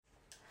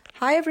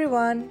Hi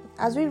everyone!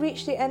 As we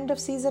reach the end of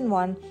season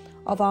 1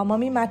 of our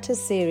Mummy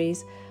Matters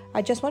series,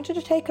 I just wanted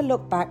to take a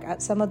look back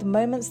at some of the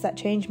moments that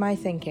changed my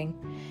thinking.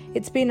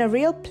 It's been a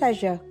real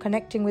pleasure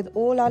connecting with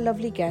all our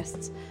lovely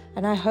guests,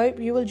 and I hope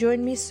you will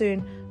join me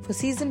soon for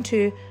season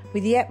 2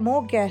 with yet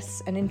more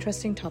guests and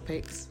interesting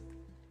topics.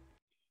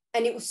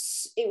 And it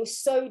was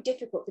so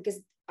difficult because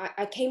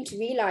I came to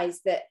realize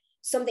that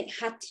something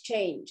had to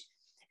change.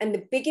 And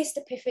the biggest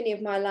epiphany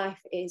of my life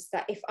is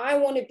that if I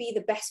want to be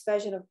the best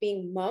version of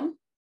being mum,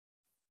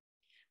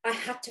 I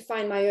had to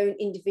find my own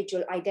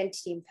individual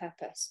identity and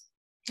purpose.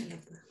 I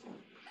love that.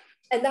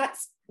 And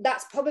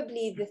that's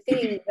probably the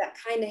thing that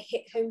kind of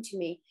hit home to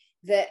me,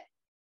 that,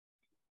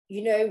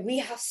 you know, we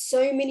have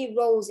so many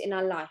roles in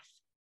our life.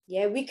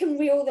 Yeah, we can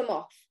reel them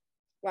off,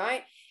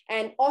 right?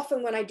 And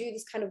often when I do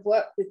this kind of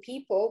work with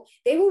people,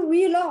 they will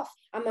reel off,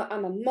 I'm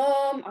a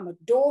mom, I'm a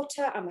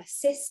daughter, I'm a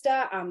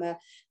sister, I'm a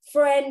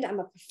friend, I'm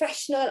a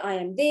professional, I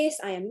am this,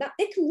 I am that.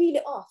 They can reel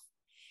it off.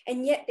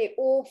 And yet they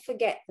all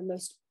forget the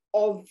most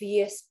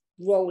obvious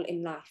role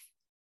in life.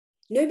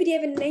 Nobody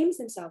ever names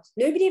themselves.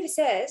 Nobody ever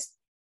says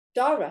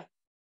Dara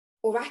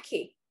or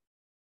Raki.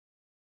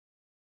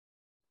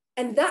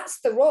 And that's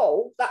the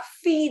role that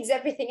feeds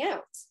everything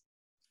else.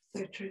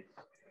 So true.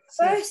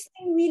 First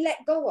thing we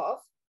let go of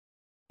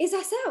is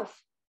ourselves.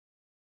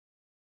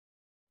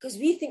 Because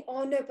we think,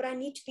 oh no, but I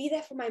need to be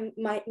there for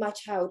my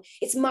child.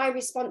 It's my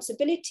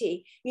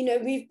responsibility. You know,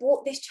 we've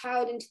brought this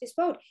child into this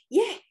world.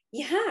 Yeah,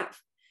 you have.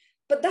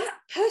 But that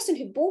person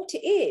who brought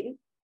it in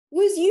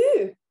was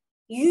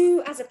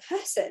you as a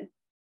person.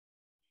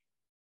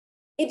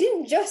 It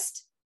didn't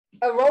just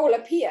a role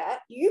appear,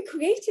 you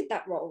created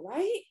that role,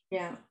 right?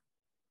 Yeah.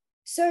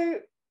 So,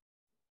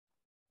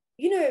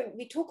 you know,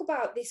 we talk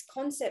about this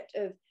concept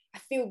of, I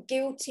feel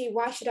guilty,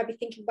 why should I be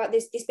thinking about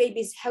this? This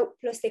baby is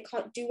helpless, they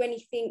can't do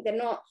anything, they're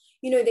not,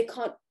 you know, they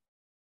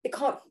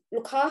can't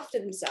look after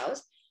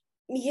themselves.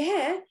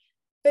 Yeah,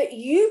 but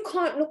you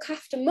can't look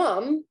after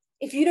mum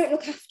if you don't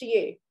look after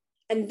you.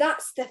 And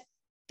that's the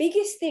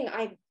biggest thing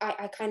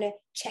I kind of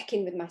check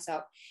in with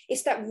myself.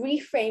 It's that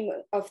reframe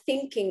of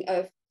thinking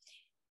of,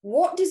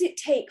 what does it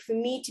take for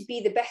me to be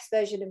the best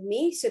version of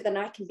me, so then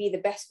I can be the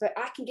best,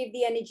 I can give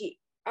the energy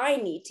I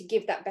need to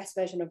give that best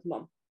version of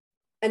mum.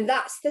 And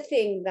that's the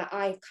thing that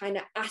I kind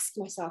of ask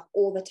myself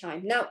all the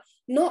time. Now,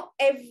 not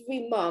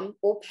every mum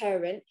or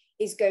parent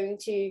is going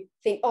to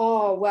think,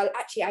 oh, well,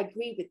 actually, I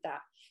agree with that.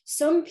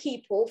 Some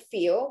people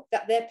feel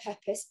that their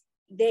purpose,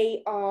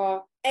 they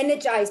are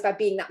energized by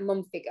being that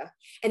mum figure.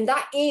 And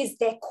that is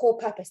their core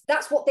purpose.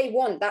 That's what they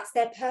want. That's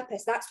their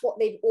purpose. That's what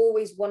they've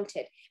always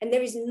wanted. And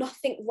there is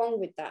nothing wrong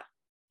with that.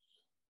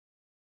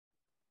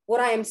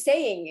 What I am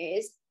saying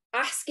is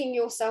asking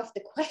yourself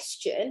the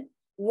question,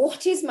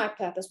 what is my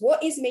purpose?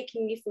 What is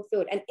making me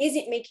fulfilled? And is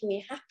it making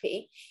me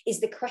happy?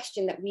 Is the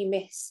question that we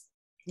miss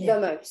the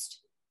most.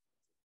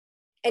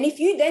 And if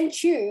you then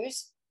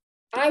choose,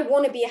 I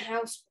want to be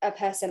a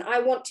person. I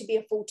want to be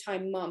a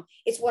full-time mum.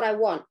 It's what I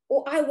want.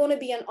 Or I want to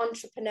be an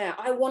entrepreneur.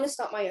 I want to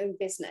start my own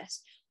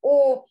business.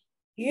 Or,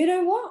 you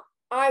know what?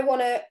 I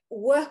want to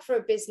work for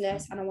a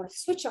business and I want to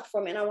switch off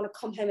from it and I want to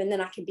come home and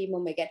then I can be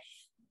mum again.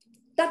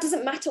 That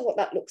doesn't matter what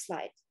that looks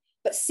like.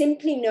 But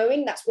simply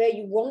knowing that's where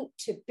you want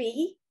to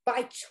be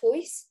by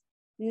choice,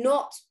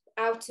 not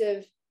out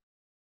of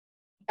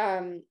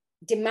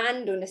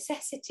demand or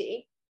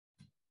necessity,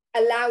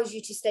 allows you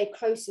to stay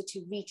closer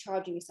to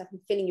recharging yourself and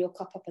filling your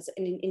cup up as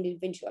an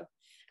individual.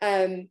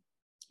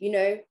 You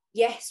know,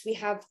 yes, we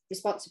have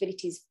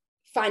responsibilities,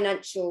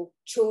 financial,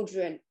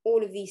 children,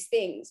 all of these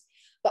things.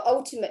 But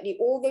ultimately,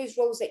 all those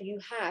roles that you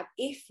have,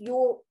 if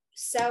your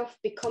self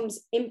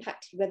becomes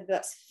impacted, whether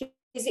that's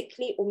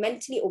physically or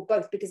mentally or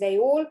both, because they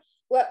all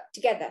work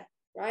together,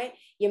 right?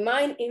 Your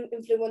mind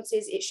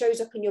influences, it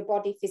shows up in your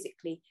body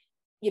physically,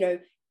 you know,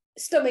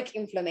 stomach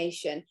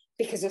inflammation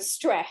because of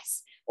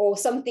stress, or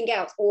something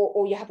else,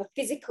 or you have a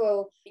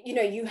physical, you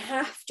know, you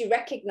have to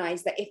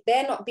recognize that if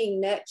they're not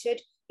being nurtured,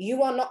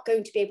 you are not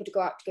going to be able to go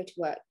out to go to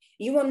work.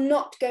 You are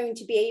not going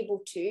to be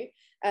able to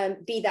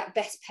be that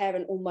best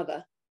parent or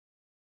mother,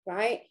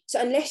 right? So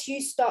unless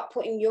you start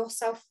putting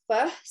yourself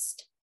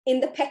first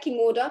in the pecking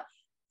order,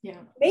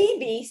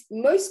 maybe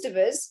most of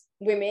us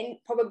women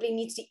probably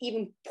need to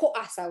even put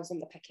ourselves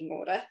on the pecking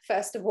order,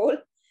 first of all,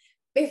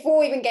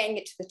 before even getting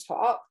it to the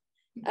top.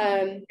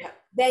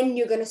 Then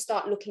you're going to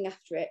start looking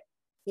after it.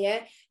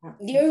 Yeah.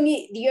 The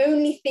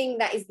only thing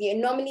that is the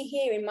anomaly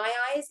here in my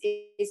eyes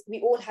is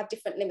we all have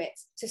different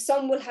limits. So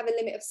some will have a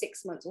limit of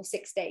 6 months or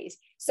 6 days.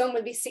 Some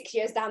will be 6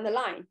 years down the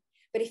line.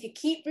 But if you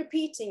keep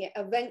repeating it,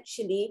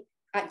 eventually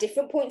at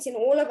different points in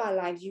all of our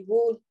lives, you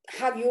will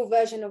have your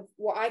version of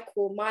what I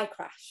call my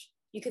crash.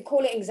 You could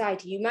call it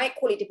anxiety. You might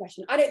call it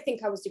depression. I don't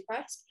think I was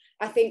depressed.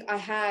 I think I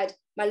had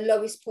my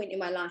lowest point in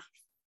my life.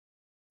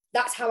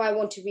 That's how I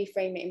want to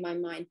reframe it in my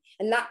mind.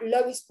 And that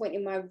lowest point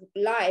in my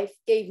life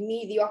gave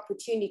me the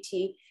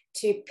opportunity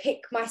to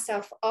pick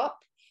myself up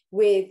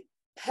with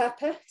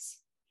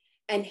purpose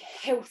and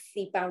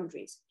healthy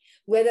boundaries,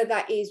 whether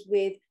that is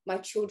with my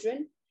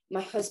children,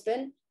 my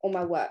husband, or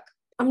my work.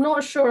 I'm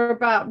not sure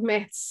about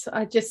myths.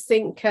 I just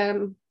think,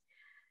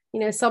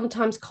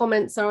 sometimes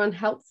comments are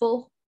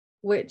unhelpful,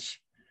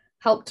 which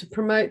help to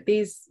promote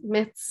these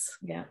myths,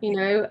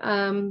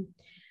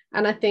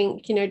 and I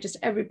think, just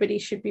everybody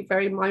should be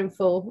very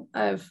mindful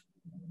of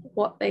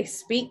what they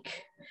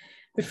speak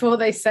before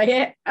they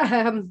say it.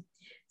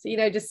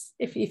 So, just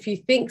if you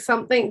think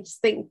something,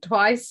 just think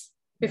twice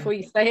before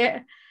you say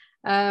it.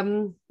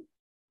 That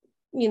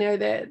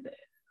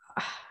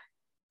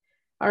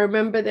I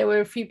remember there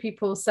were a few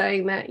people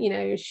saying that,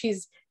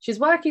 she's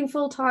working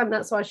full time,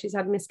 that's why she's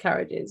had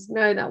miscarriages.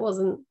 No, that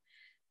wasn't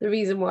the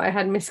reason why I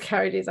had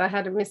miscarriages. I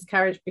had a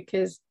miscarriage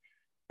because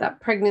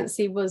that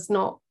pregnancy was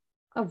not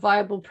a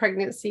viable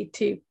pregnancy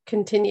to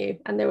continue,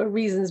 and there were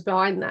reasons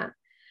behind that.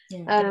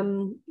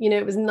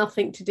 It was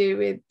nothing to do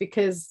with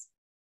because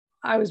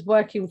I was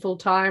working full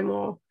time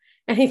or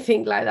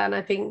anything like that. And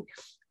I think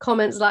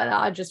comments like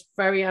that are just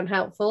very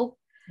unhelpful.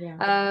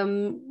 I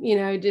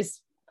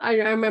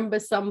remember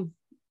some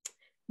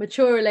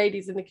mature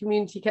ladies in the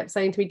community kept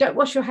saying to me, don't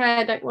wash your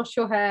hair,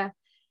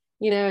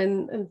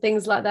 and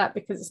things like that,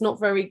 because it's not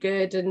very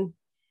good. And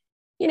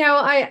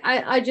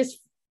I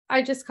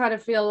just kind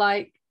of feel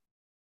like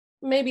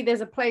maybe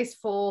there's a place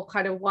for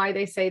kind of why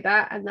they say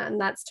that, and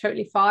that's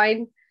totally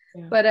fine.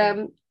 But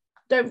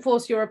don't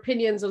force your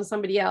opinions on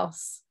somebody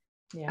else,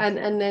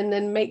 and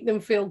then make them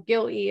feel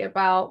guilty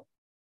about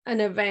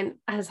an event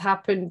has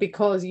happened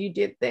because you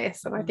did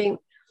this. And I think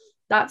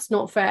that's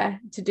not fair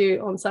to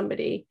do on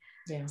somebody.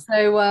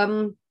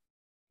 So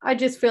I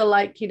just feel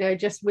like,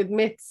 just with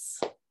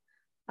myths,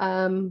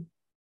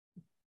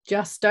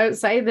 just don't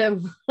say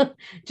them.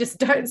 Just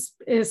don't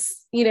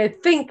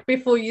think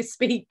before you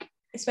speak.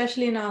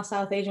 Especially in our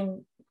South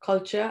Asian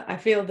culture, I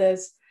feel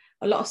there's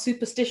a lot of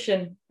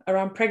superstition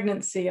around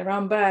pregnancy,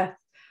 around birth,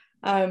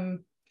 and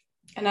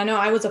I know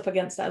I was up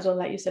against that as well.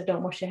 Like you said,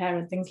 don't wash your hair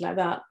and things like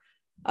that.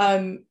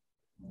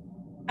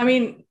 I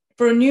mean,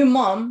 for a new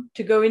mom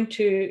to go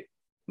into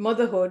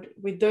motherhood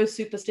with those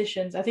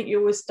superstitions, I think you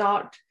always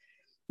start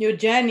your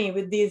journey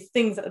with these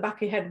things at the back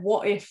of your head.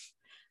 What if?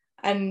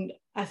 And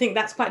I think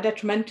that's quite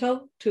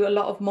detrimental to a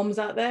lot of moms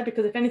out there,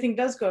 because if anything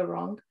does go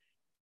wrong,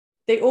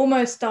 they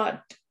almost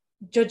start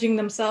judging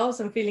themselves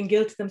and feeling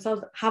guilty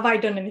themselves. Have I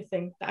done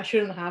anything that I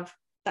shouldn't have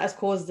that has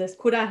caused this?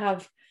 Could I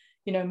have,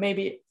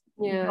 maybe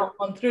not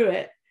gone through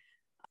it?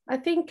 I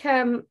think,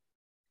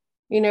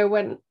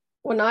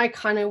 when I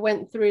kind of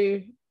went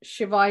through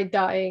Shivai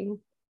dying,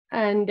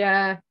 and,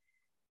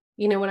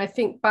 when I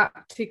think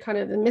back to kind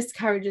of the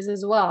miscarriages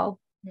as well,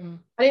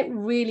 I didn't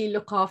really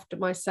look after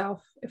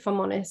myself, if I'm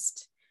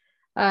honest.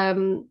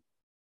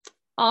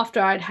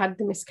 After I'd had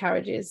the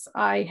miscarriages,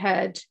 I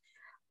had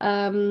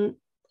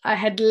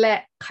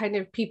let kind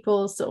of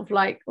people sort of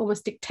like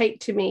almost dictate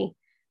to me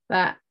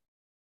that,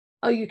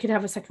 oh, you can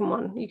have a second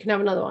one, you can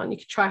have another one, you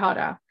can try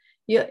harder,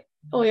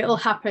 it'll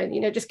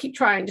happen, just keep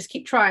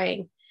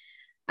trying.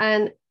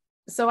 And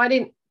so I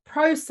didn't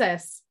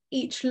process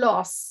each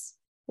loss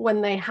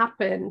when they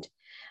happened.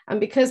 And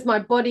because my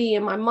body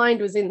and my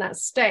mind was in that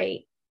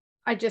state,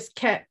 I just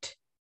kept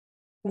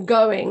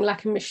going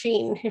like a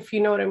machine, if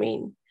you know what I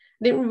mean.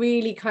 I didn't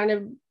really kind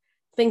of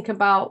think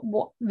about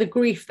what the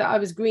grief that I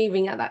was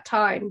grieving at that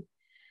time.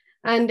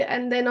 And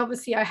then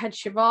obviously I had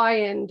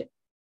Shivai,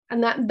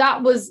 and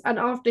that was, and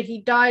after he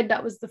died,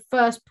 that was the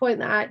first point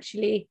that I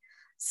actually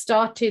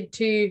started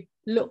to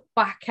look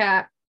back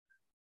at,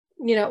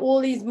 all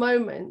these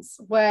moments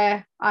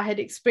where I had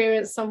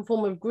experienced some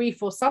form of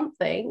grief or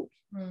something,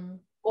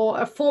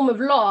 or a form of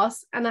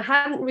loss, and I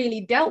hadn't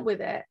really dealt with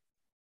it.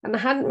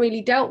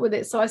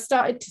 So I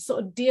started to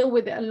sort of deal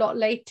with it a lot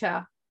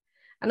later.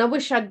 And I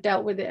wish I'd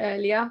dealt with it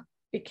earlier,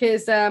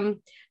 because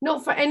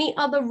not for any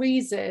other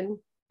reason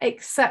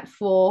except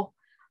for,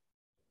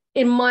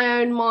 in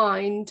my own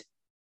mind,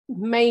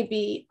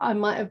 maybe I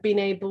might have been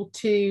able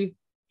to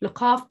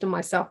look after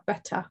myself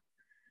better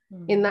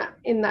in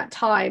that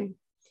time.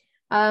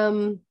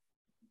 And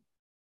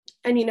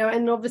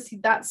obviously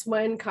that's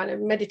when kind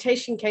of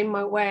meditation came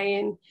my way,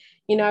 and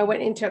I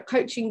went into a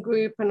coaching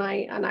group, and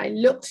I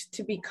looked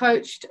to be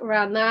coached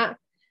around that,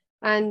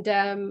 and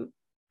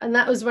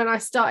that was when I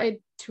started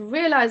to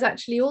realize,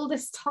 actually, all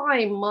this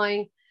time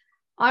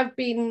I've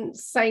been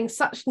saying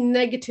such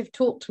negative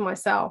talk to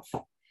myself,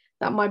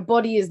 that my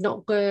body is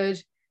not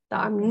good, that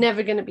I'm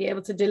never going to be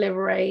able to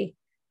deliver a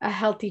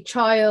healthy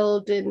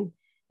child, and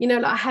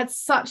I had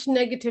such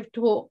negative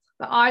talk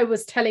that I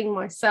was telling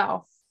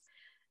myself.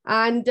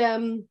 And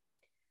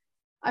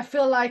I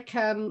feel like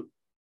I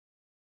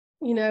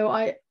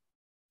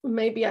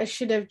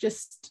should have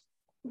just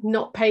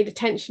not paid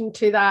attention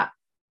to that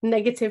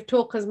negative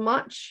talk as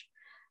much,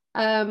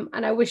 and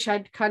I wish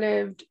I'd kind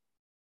of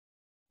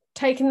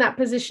taken that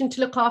position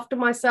to look after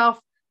myself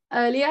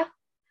earlier.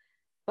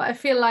 But I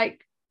feel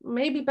like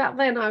maybe back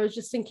then I was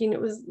just thinking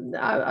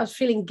I was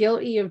feeling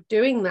guilty of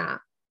doing that,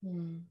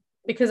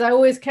 because I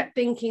always kept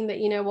thinking that,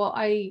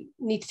 I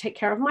need to take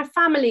care of my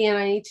family, and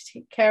I need to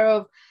take care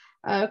of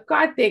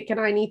Karthik, and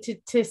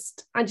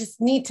I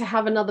just need to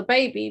have another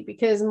baby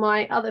because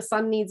my other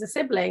son needs a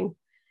sibling,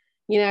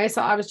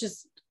 so I was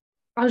just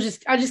I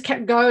just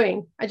kept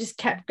going. I just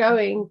kept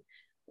going.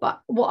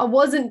 But what I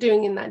wasn't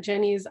doing in that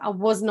journey is I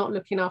was not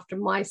looking after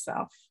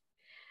myself.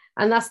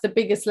 And that's the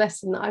biggest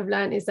lesson that I've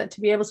learned, is that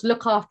to be able to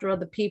look after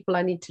other people,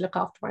 I need to look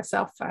after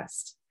myself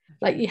first.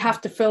 Like, you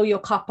have to fill your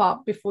cup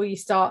up before you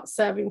start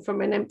serving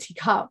from an empty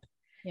cup.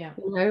 Yeah.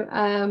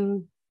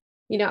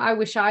 I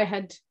wish I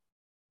had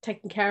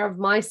taken care of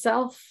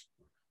myself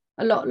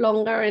a lot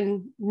longer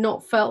and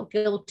not felt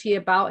guilty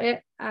about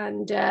it.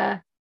 And,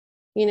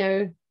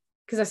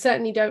 because I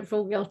certainly don't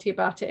feel guilty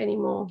about it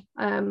anymore.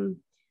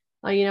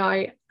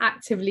 I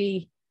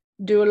actively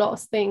do a lot of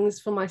things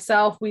for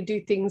myself. We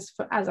do things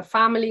as a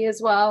family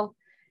as well.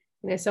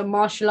 So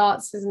martial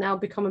arts has now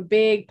become a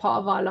big part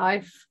of our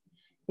life.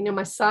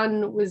 My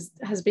son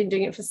has been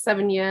doing it for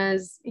 7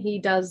 years. He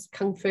does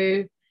Kung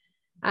Fu.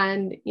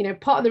 And,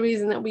 part of the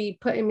reason that we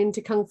put him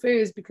into Kung Fu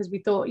is because we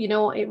thought,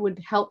 it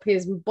would help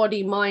his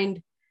body,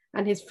 mind,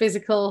 and his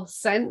physical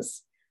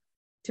sense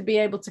to be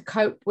able to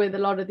cope with a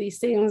lot of these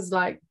things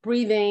like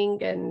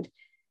breathing and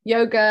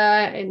yoga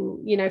and,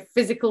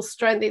 physical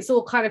strength. It's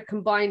all kind of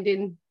combined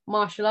in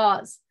martial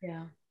arts.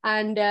 Yeah.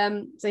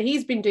 And so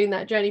he's been doing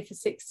that journey for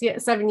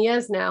 7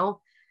 years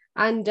now.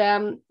 And,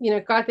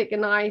 Karthik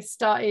and I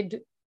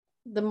started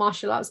the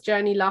martial arts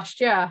journey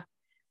last year.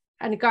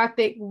 And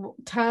Karthik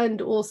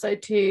turned also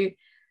to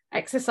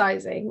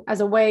exercising as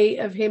a way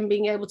of him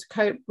being able to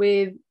cope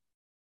with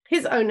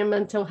his own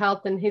mental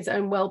health and his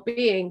own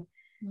well-being.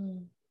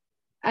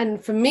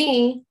 And for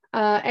me,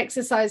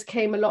 exercise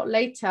came a lot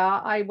later.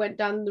 I went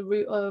down the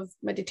route of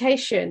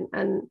meditation,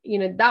 and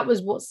that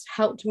was what's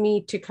helped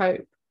me to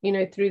cope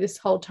through this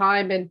whole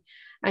time,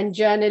 and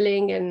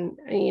journaling.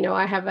 And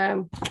I have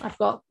I've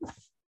got,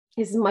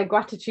 this is my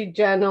gratitude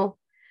journal,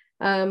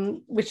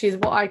 which is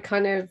what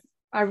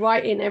I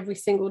write in every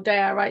single day.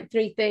 I write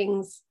 3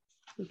 things.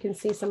 You can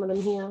see some of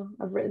them here.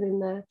 I've written in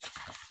there.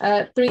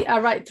 I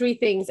write 3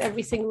 things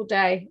every single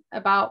day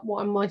about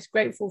what I'm most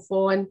grateful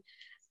for.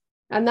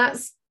 And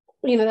that's,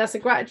 that's a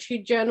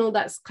gratitude journal.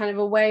 That's kind of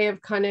a way of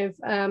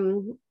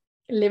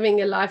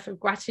living a life of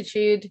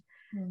gratitude.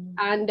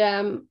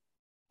 And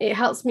it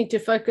helps me to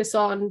focus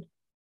on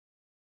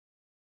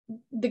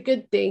the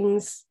good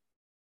things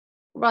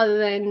rather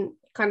than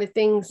kind of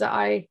things that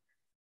I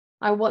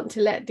want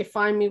to let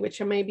define me,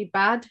 which are maybe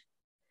bad.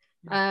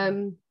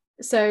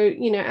 So,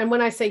 and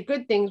when I say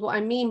good things, what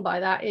I mean by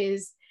that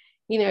is,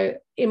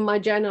 in my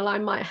journal, I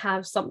might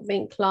have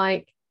something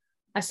like,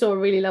 I saw a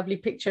really lovely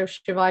picture of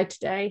Shivai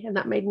today, and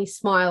that made me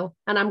smile.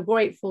 And I'm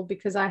grateful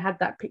because I had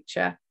that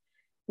picture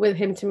with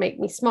him to make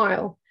me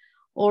smile.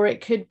 Or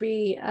it could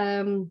be,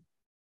 I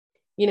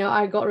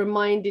got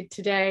reminded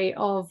today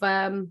of,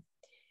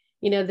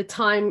 the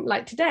time,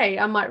 like today,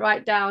 I might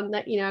write down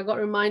that, I got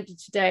reminded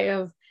today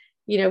of,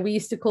 we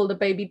used to call the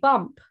baby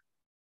bump,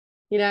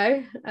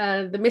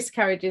 the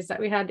miscarriages that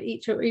we had,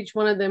 each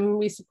one of them,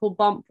 we used to call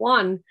bump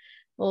 1,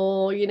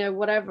 or,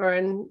 whatever.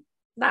 And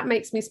that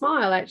makes me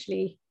smile,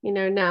 actually,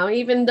 now,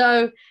 even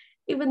though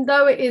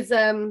it is,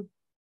 a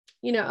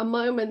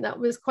moment that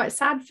was quite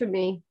sad for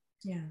me.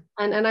 Yeah.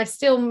 And I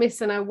still miss,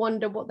 and I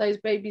wonder what those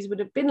babies would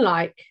have been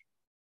like,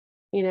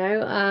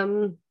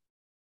 it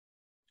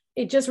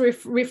just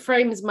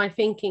reframes my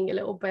thinking a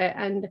little bit,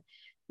 and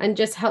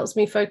just helps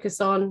me focus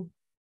on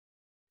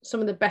some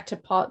of the better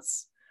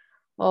parts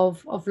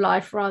of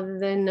life, rather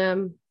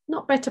than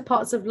not better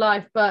parts of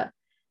life, but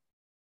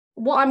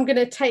what I'm going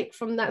to take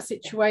from that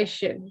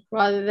situation,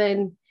 rather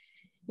than,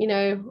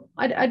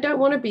 I don't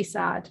want to be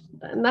sad.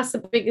 And that's the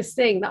biggest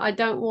thing, that I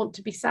don't want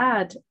to be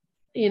sad,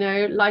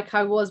 like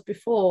I was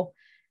before,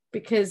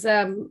 because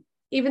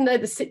even though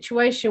the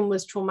situation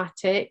was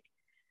traumatic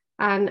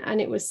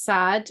and it was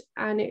sad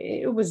and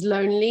it was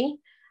lonely,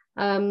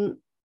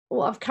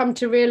 what I've come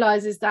to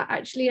realize is that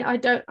actually I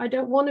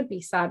don't want to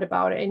be sad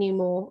about it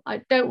anymore.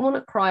 I don't want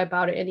to cry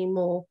about it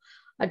anymore.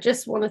 I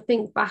just want to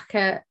think back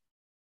at,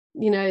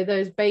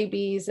 those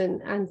babies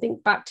and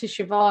think back to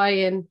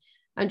Shivai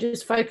and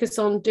just focus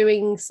on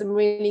doing some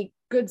really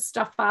good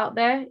stuff out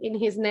there in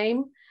his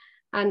name,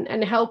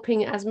 and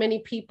helping as many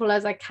people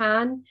as I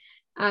can,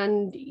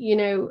 and,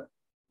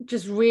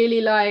 just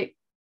really like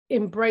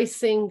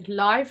embracing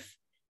life,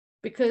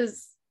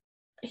 because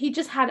he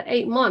just had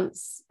 8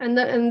 months, and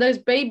those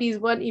babies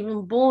weren't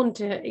even born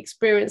to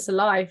experience a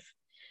life.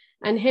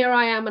 And here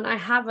I am, and I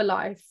have a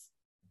life.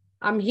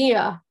 I'm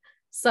here.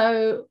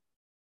 So,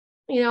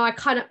 I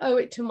kind of owe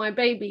it to my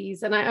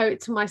babies, and I owe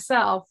it to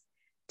myself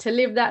to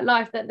live that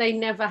life that they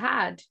never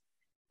had.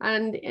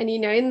 And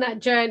in that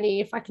journey,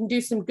 if I can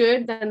do some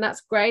good, then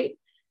that's great.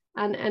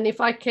 And if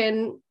I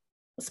can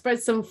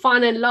spread some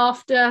fun and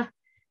laughter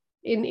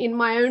in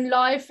my own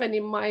life and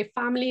in my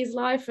family's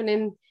life and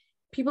in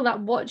people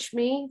that watch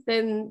me,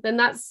 then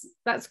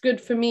that's good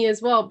for me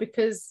as well.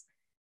 Because,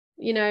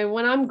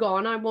 when I'm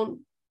gone, I want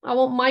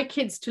my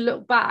kids to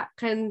look back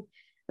and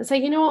say,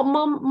 what,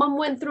 mum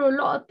went through a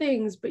lot of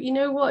things, but you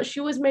know what, she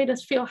always made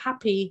us feel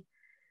happy.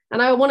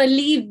 And I want to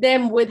leave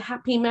them with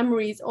happy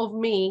memories of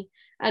me,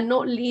 and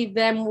not leave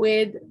them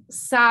with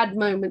sad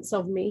moments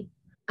of me.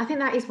 I think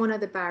that is one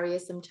of the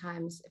barriers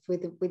sometimes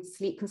with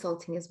sleep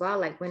consulting as well.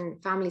 Like when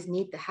families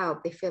need the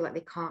help, they feel like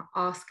they can't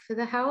ask for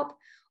the help,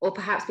 or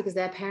perhaps because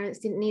their parents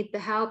didn't need the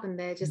help and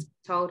they're just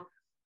told,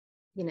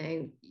 you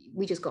know,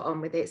 we just got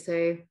on with it.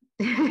 So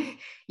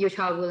your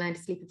child will learn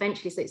to sleep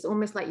eventually. So it's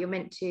almost like you're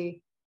meant to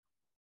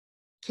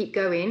keep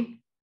going,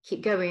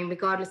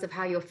 regardless of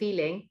how you're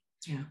feeling.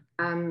 Yeah.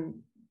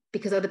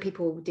 Because other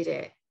people did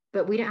it.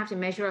 But we don't have to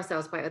measure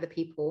ourselves by other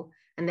people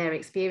and their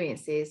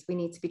experiences. We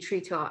need to be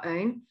true to our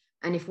own.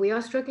 And if we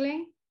are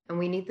struggling and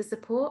we need the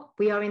support,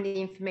 we are in the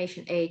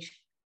information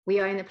age. We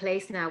are in a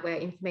place now where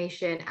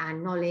information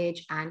and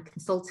knowledge and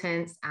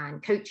consultants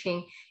and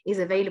coaching is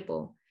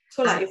available.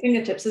 So like your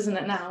fingertips, isn't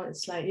it now?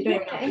 It's like you don't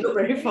even have to look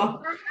very far.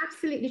 It can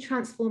absolutely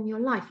transform your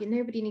life.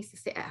 Nobody needs to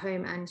sit at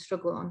home and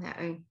struggle on their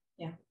own.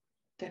 Yeah,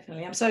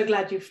 definitely. I'm so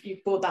glad you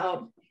brought that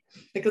up,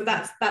 because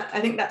I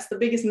think that's the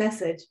biggest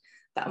message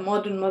that a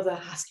modern mother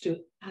has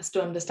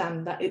to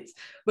understand, that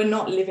we're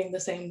not living the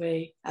same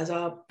way as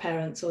our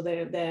parents or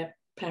their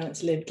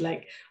parents lived.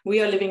 Like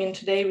we are living in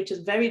today, which is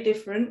very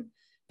different.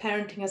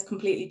 Parenting has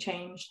completely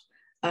changed.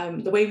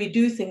 The way we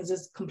do things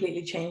has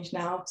completely changed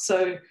now.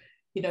 So,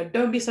 you know,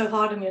 don't be so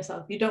hard on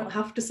yourself. You don't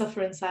have to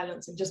suffer in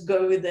silence and just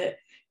go with it.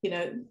 You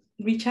know,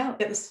 reach out,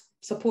 get the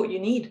support you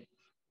need.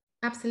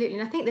 Absolutely.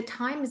 And I think the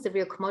time is the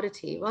real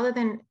commodity. Rather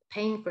than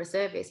paying for a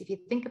service, if you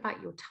think about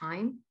your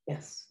time,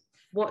 yes,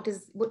 what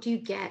do you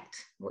get?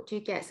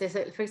 So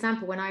for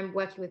example, when I'm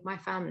working with my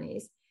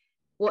families,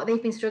 what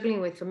they've been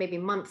struggling with for maybe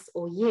months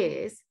or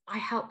years, I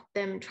help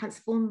them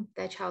transform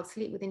their child's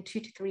sleep within 2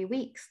 to 3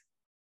 weeks.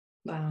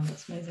 Wow,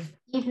 that's amazing.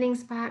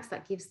 Evenings back,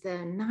 that gives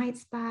them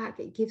nights back,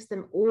 it gives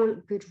them all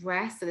good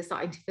rest. So they're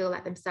starting to feel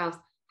like themselves.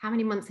 How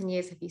many months and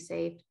years have you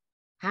saved?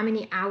 How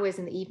many hours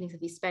in the evenings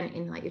have you spent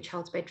in like your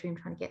child's bedroom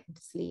trying to get them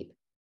to sleep?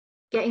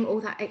 Getting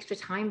all that extra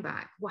time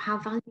back. Well, how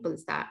valuable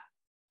is that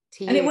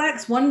to you? And it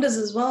works wonders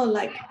as well.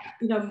 Like,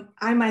 you know,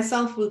 I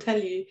myself will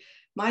tell you,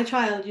 my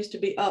child used to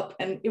be up,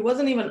 and it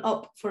wasn't even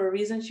up for a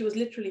reason. She was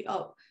literally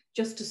up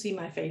just to see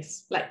my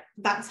face. Like,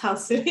 that's how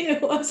silly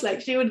it was. Like,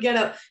 she would get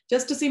up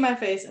just to see my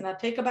face, and I'd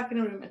take her back in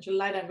the room and she'll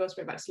lie down and go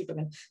straight back to sleep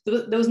again.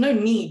 There was no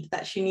need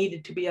that she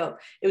needed to be up.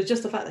 It was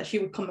just the fact that she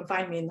would come and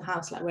find me in the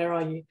house, like, where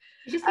are you?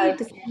 You just needed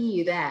to see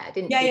you there,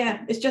 didn't you?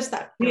 Yeah, it's just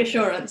that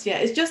reassurance. Yeah,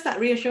 it's just that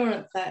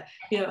reassurance that,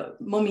 you know,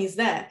 mummy's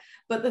there.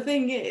 But the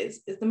thing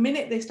is the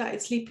minute they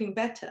started sleeping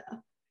better,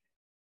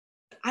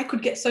 I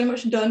could get so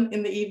much done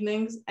in the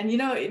evenings. And, you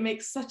know, it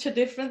makes such a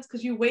difference,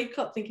 because you wake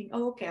up thinking,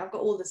 oh, okay, I've got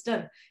all this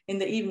done in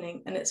the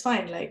evening and it's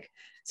fine. Like,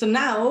 so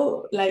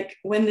now, like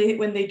when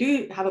they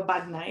do have a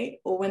bad night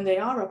or when they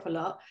are up a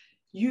lot,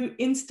 you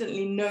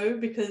instantly know,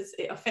 because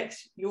it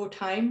affects your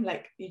time.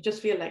 Like, you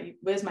just feel like,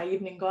 where's my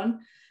evening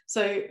gone?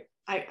 So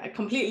I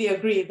completely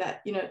agree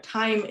that, you know,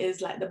 time is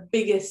like the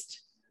biggest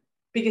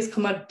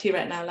commodity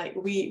right now. Like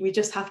we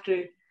just have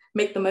to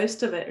make the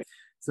most of it.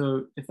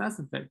 So if that's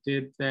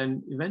affected,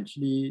 then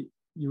eventually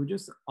you're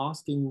just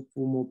asking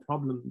for more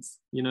problems,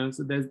 you know.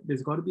 So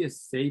there's got to be a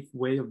safe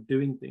way of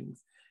doing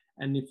things.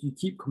 And if you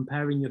keep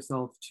comparing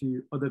yourself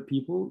to other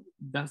people,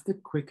 that's the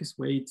quickest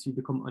way to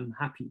become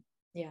unhappy.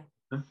 Yeah.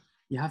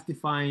 You have to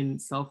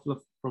find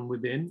self-love from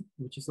within,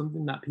 which is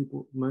something that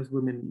most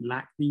women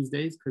lack these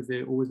days, because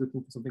they're always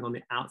looking for something on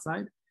the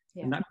outside.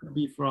 Yeah. And that could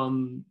be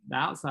from the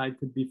outside,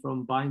 could be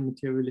from buying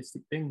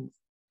materialistic things,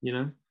 you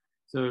know.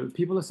 So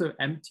people are so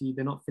empty,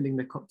 they're not filling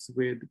their cups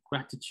with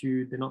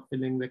gratitude, they're not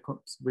filling their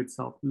cups with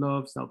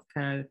self-love,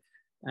 self-care.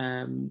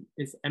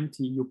 It's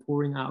empty. You're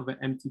pouring out of an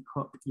empty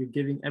cup. You're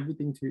giving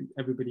everything to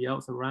everybody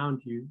else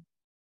around you.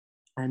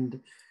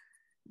 And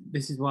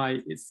this is why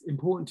it's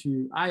important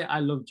to, I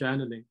love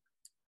journaling.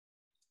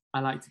 I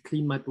like to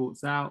clean my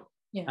thoughts out,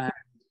 and,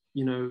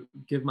 you know,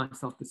 give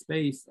myself the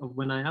space of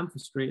when I am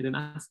frustrated and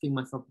asking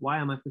myself, why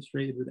am I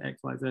frustrated with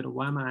X, Y, Z, or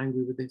why am I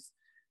angry with this?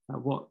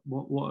 What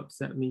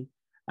upset me?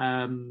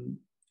 And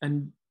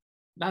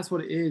that's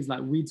what it is.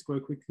 Like, weeds grow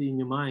quickly in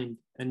your mind,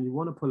 and you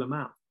want to pull them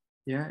out.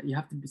 Yeah, you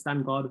have to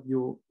stand guard of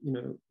your, you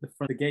know,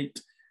 the gate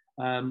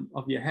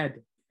of your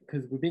head,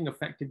 because we're being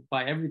affected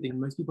by everything.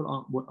 Most people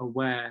aren't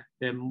aware.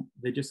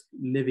 They're just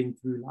living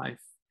through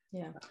life.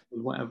 Yeah,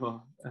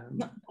 whatever.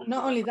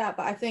 Not only that,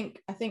 but I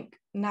think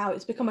now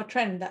it's become a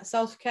trend that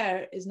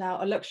self-care is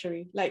now a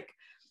luxury. Like,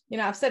 you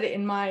know, I've said it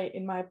in my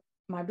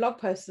blog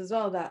posts as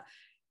well, that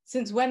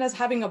since when has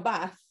having a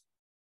bath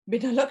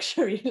been a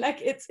luxury? Like,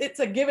 it's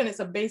a given, it's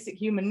a basic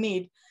human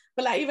need.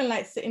 But like, even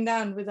like sitting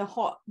down with a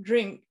hot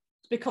drink,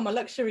 it's become a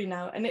luxury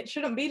now, and it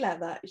shouldn't be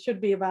like that. It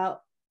should be about,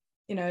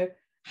 you know,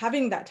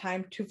 having that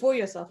time for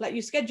yourself. Like,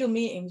 you schedule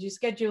meetings, you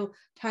schedule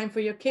time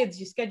for your kids,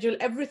 you schedule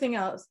everything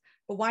else.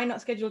 But why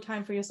not schedule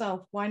time for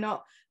yourself? Why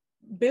not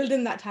build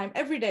in that time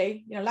every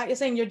day? You know, like you're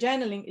saying, your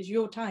journaling is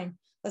your time.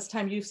 That's the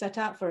time you set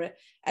out for it.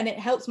 And it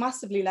helps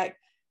massively. Like,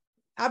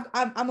 I'm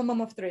a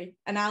mum of 3,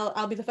 and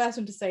I'll be the first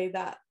one to say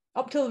that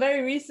up till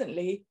very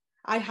recently,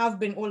 I have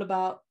been all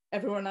about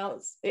everyone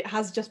else. It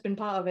has just been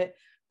part of it.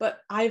 But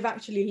I've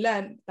actually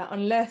learned that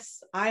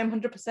unless I am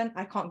 100%,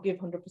 I can't give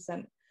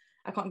 100%.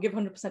 I can't give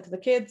 100% to the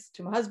kids,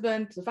 to my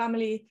husband, to the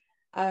family.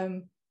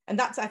 And And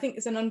that's, I think,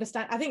 it's an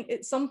I think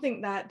it's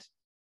something that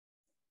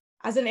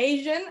as an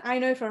Asian, I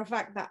know for a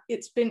fact that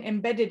it's been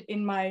embedded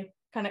in my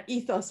kind of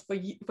ethos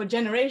for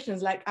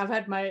generations. Like I've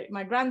had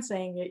my grand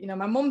saying it, you know,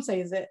 my mom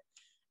says it,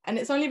 and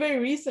it's only very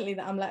recently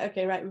that I'm like,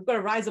 okay, right, we've got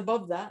to rise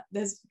above that.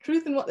 There's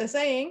truth in what they're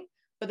saying,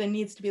 but there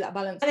needs to be that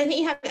balance. And I think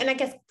you have, and I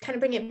guess kind of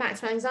bring it back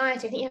to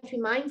anxiety, I think you have to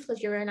be mindful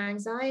of your own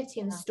anxiety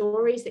and the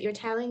stories that you're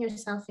telling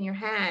yourself in your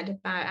head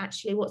about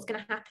actually what's going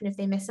to happen if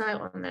they miss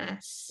out on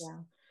this.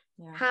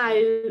 How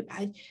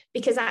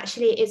because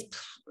actually it's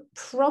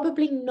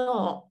probably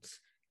not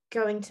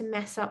going to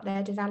mess up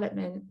their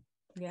development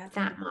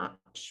that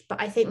much, but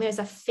I think there's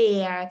a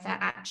fear that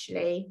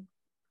actually,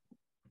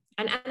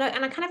 and I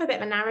kind of have a bit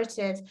of a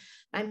narrative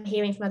I'm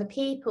hearing from other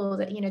people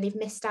that, you know, they've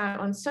missed out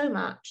on so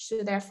much,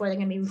 so therefore they're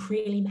going to be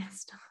really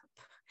messed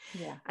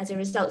up as a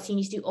result. So you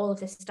need to do all of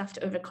this stuff to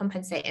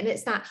overcompensate, and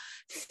it's that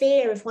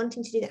fear of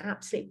wanting to do the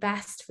absolute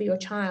best for your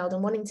child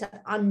and wanting to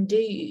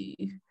undo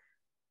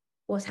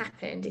what's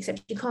happened,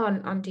 except you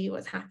can't undo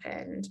what's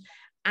happened,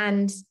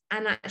 and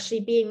actually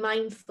being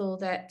mindful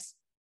that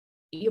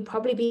you're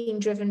probably being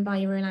driven by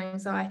your own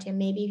anxiety, and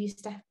maybe if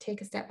you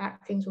take a step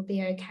back, things will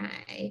be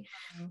okay.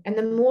 And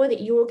the more that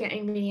you're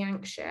getting really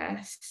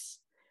anxious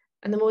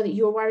and the more that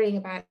you're worrying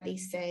about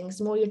these things,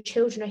 the more your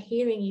children are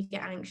hearing you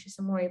get anxious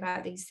and worry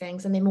about these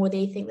things, and the more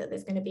they think that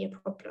there's going to be a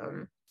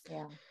problem.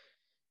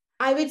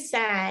 I would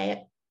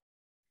say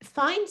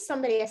find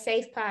somebody, a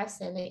safe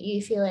person that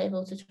you feel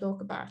able to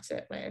talk about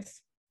it with.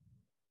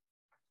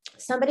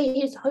 Somebody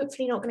who's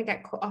hopefully not going to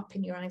get caught up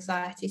in your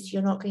anxiety, so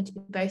you're not going to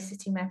be both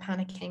sitting there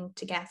panicking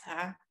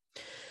together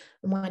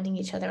and winding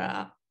each other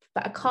up,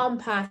 but a calm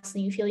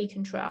person you feel you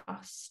can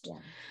trust.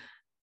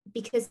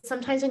 Because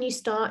sometimes when you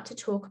start to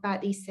talk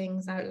about these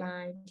things out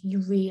loud,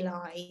 you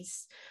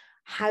realize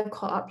how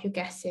caught up you're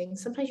getting.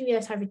 Sometimes you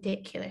realize how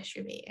ridiculous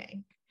you're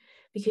being,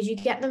 because you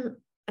get them,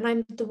 and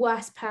I'm the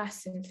worst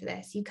person for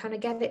this, you kind of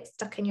get it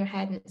stuck in your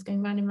head and it's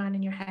going round and round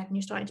in your head and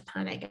you're starting to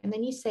panic, and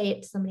then you say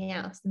it to somebody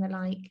else and they're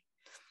like,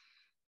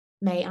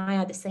 mate, I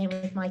had the same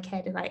with my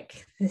kid,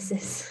 like, this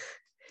is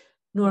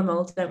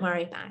normal, don't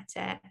worry about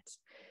it.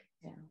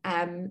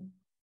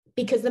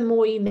 Because the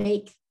more you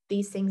make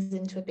these things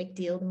into a big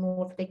deal, the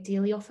more of a big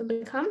deal you often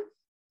become.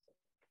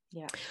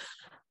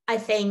 I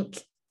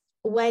think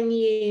when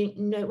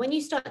you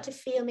start to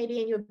feel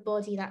maybe in your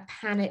body that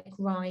panic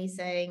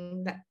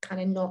rising, that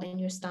kind of knot in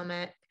your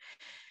stomach,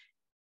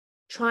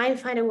 try and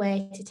find a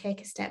way to take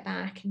a step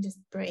back and just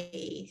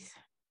breathe.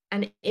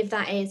 And if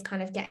that is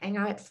kind of getting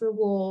out for a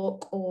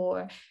walk,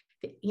 or,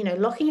 you know,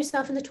 locking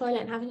yourself in the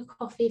toilet and having a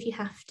coffee if you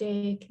have to,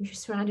 if you're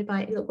surrounded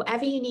by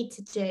whatever you need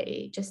to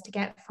do, just to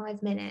get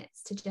 5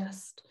 minutes to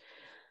just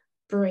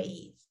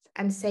breathe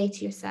and say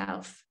to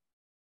yourself,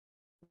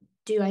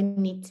 do I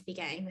need to be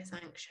getting this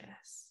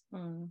anxious?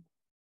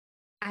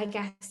 I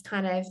guess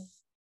kind of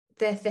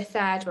the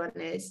third one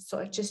is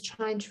sort of just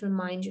trying to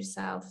remind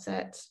yourself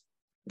that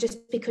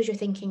just because you're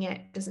thinking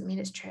it doesn't mean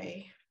it's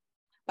true.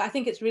 But I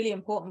think it's really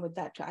important with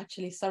that to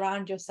actually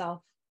surround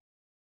yourself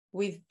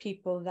with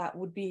people that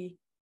would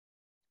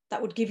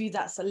give you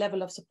that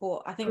level of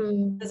support. I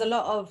think there's a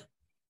lot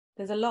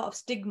of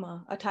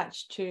stigma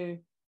attached to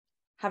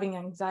having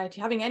anxiety,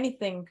 having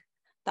anything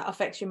that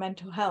affects your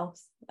mental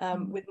health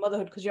with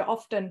motherhood, because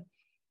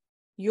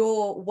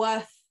your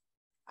worth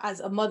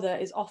as a mother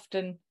is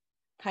often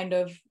kind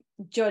of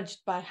judged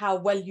by how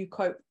well you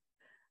cope.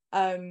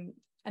 And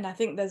I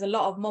think there's a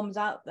lot of moms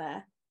out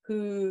there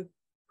who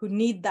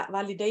need that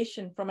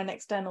validation from an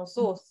external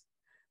source,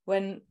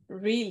 when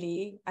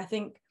really I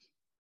think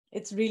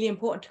it's really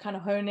important to kind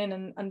of hone in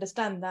and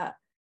understand that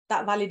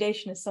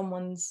validation is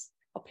someone's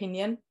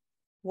opinion.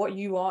 What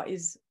you are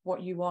is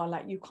what you are.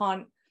 Like you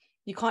can't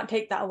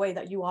take that away,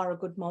 that you are a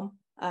good mom.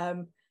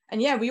 And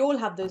yeah, we all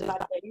have those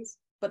bad days,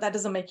 but that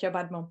doesn't make you a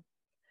bad mom,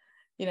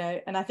 you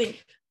know. And I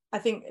think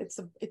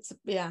it's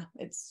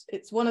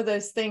one of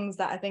those things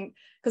that I think,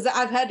 because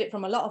I've heard it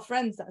from a lot of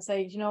friends that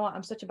say, you know what,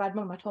 I'm such a bad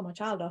mom, I told my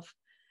child off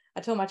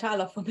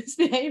for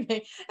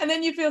misbehaving, and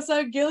then you feel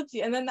so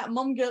guilty, and then that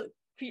mom guilt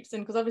creeps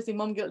in, because obviously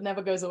mom guilt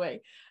never goes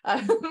away.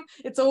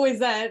 It's always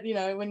there, you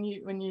know, when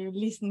you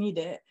least need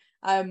it.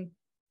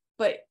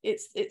 But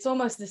it's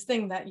almost this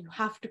thing that you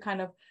have to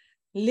kind of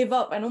live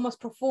up and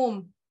almost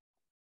perform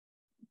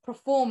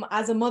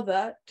as a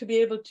mother to be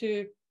able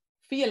to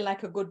feel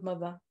like a good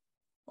mother,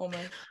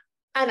 almost.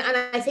 And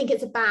I think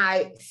it's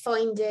about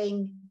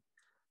finding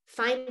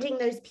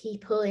those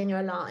people in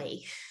your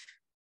life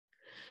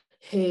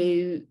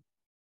who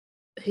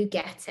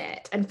get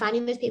it, and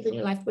finding those people in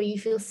your life where you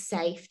feel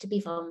safe to be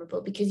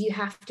vulnerable, because you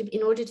have to,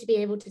 in order to be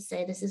able to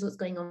say this is what's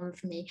going on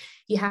for me,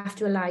 you have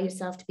to allow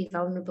yourself to be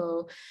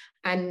vulnerable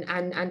and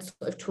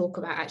sort of talk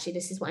about, actually,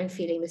 this is what I'm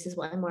feeling, this is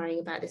what I'm worrying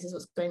about, this is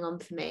what's going on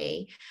for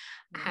me.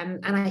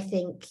 And I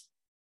think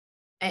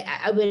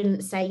I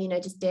wouldn't say, you know,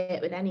 just do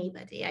it with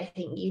anybody. I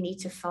think you need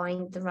to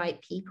find the right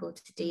people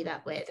to do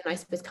that with. And I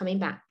suppose coming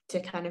back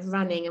to kind of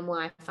running and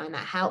why I find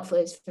that helpful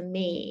is, for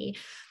me,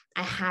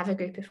 I have a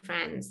group of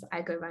friends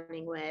I go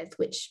running with,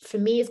 which for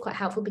me is quite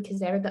helpful because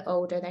they're a bit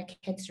older, their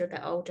kids are a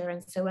bit older.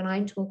 And so when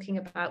I'm talking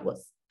about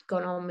what's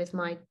gone on with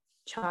my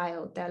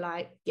child, they're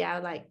like, yeah,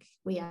 like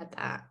we had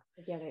that.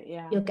 I get it,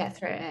 yeah. You'll get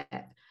through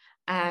it.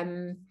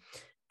 And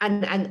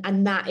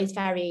that is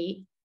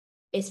very,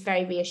 it's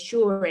very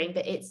reassuring,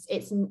 but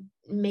it's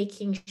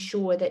making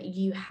sure that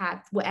you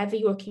have, whatever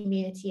your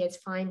community is,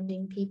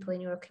 finding people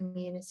in your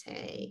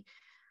community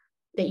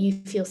that you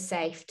feel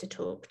safe to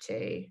talk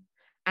to.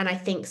 And I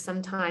think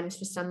sometimes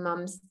for some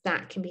mums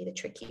that can be the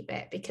tricky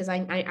bit, because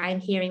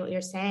I'm hearing what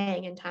you're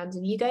saying in terms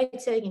of you go to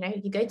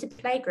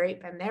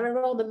playgroup and there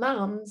are all the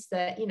mums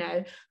that, you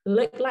know,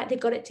 look like they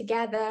got it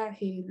together,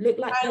 who look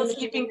like they're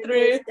sleeping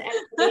through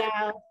everybody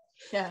else.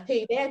 Yeah.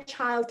 Who their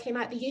child came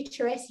out the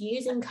uterus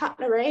using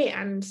cutlery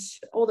and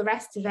all the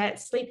rest of it,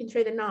 sleeping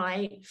through the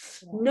night,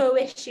 no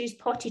issues,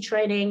 potty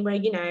training, where,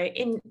 you know,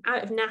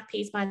 out of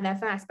nappies by their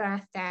first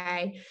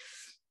birthday.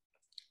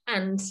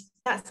 And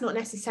that's not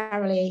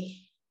necessarily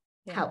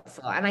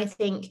helpful. And I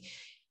think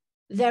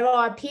there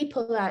are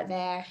people out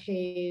there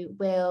who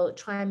will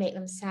try and make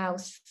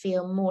themselves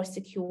feel more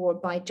secure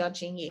by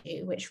judging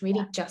you, which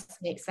really just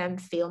makes them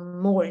feel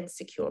more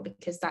insecure,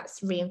 because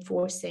that's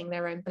reinforcing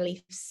their own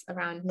beliefs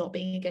around not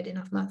being a good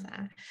enough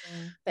mother.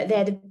 But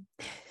they're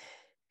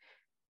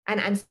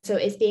and so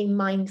it's being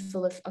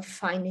mindful of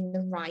finding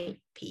the right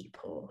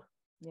people.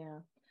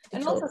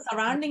 And also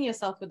surrounding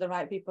yourself with the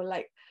right people.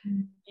 Like,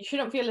 you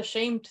shouldn't feel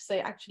ashamed to say,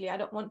 actually, I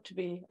don't want to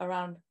be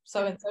around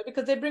so and so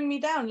because they bring me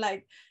down.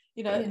 Like,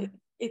 you know,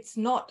 it's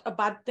not a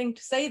bad thing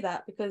to say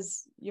that,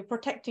 because you're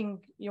protecting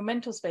your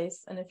mental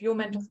space. And if your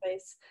mental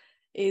space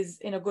is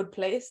in a good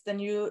place, then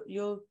you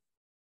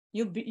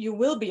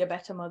will be a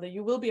better mother.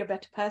 You will be a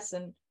better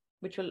person,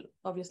 which will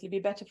obviously be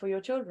better for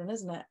your children,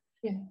 isn't it?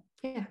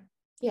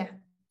 Yeah.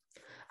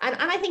 And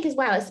I think as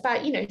well, it's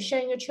about, you know,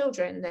 showing your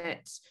children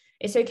that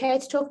it's okay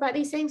to talk about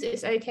these things.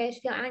 It's okay to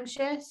feel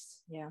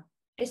anxious.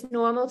 It's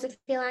normal to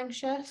feel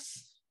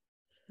anxious.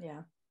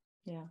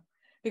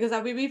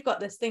 Because we've got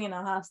this thing in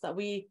our house that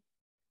we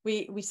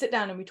sit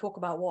down and we talk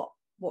about what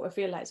we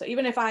feel like. So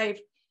even if I've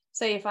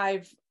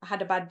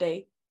had a bad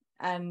day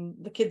and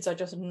the kids are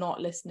just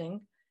not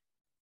listening,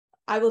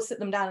 I will sit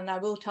them down and I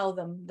will tell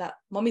them that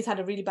Mommy's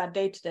had a really bad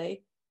day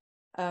today.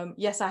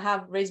 Yes, I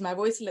have raised my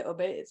voice a little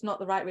bit. It's not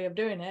the right way of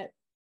doing it,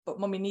 but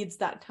Mommy needs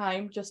that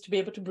time just to be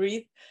able to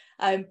breathe.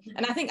 And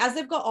I think as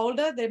they've got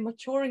older, they're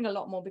maturing a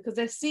lot more, because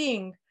they're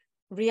seeing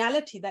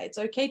reality, that it's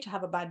okay to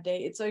have a bad day.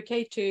 It's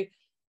okay to,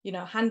 you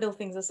know, handle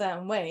things a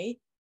certain way,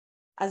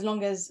 as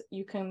long as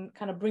you can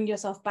kind of bring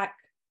yourself back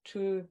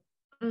to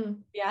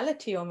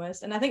reality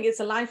almost. And I think it's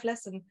a life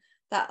lesson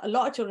that a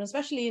lot of children,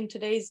 especially in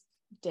today's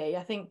day,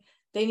 I think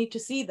they need to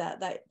see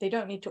that they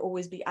don't need to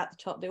always be at the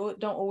top. They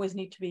don't always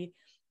need to be,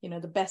 you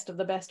know, the best of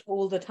the best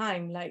all the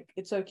time. Like,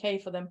 it's okay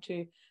for them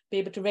to be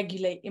able to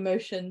regulate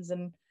emotions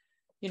and,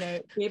 you know,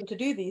 be able to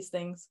do these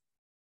things.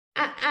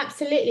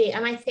 Absolutely.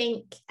 And I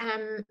think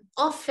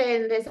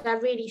often there's a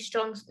really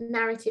strong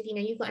narrative, you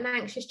know, you've got an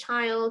anxious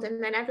child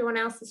and then everyone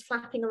else is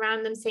flapping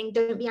around them saying,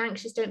 don't be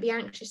anxious.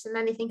 And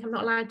then they think, I'm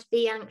not allowed to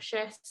be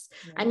anxious.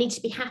 I need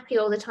to be happy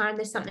all the time.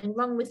 There's something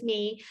wrong with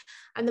me.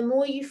 And the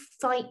more you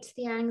fight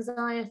the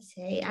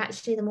anxiety,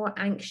 actually, the more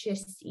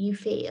anxious you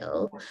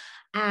feel.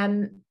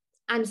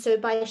 And so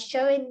by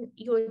showing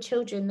your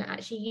children that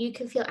actually you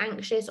can feel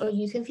anxious, or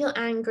you can feel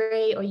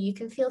angry, or you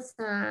can feel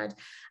sad,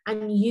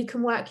 and you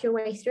can work your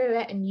way through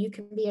it and you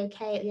can be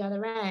okay at the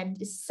other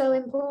end, is so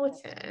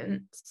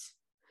important.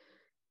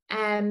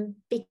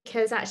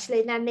 Because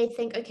actually then they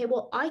think, okay,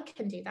 well, I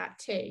can do that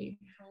too.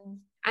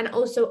 And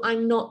also,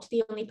 I'm not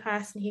the only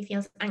person who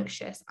feels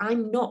anxious.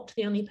 I'm not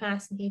the only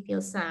person who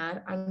feels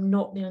sad. I'm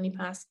not the only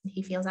person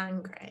who feels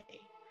angry.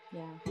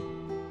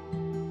 Yeah.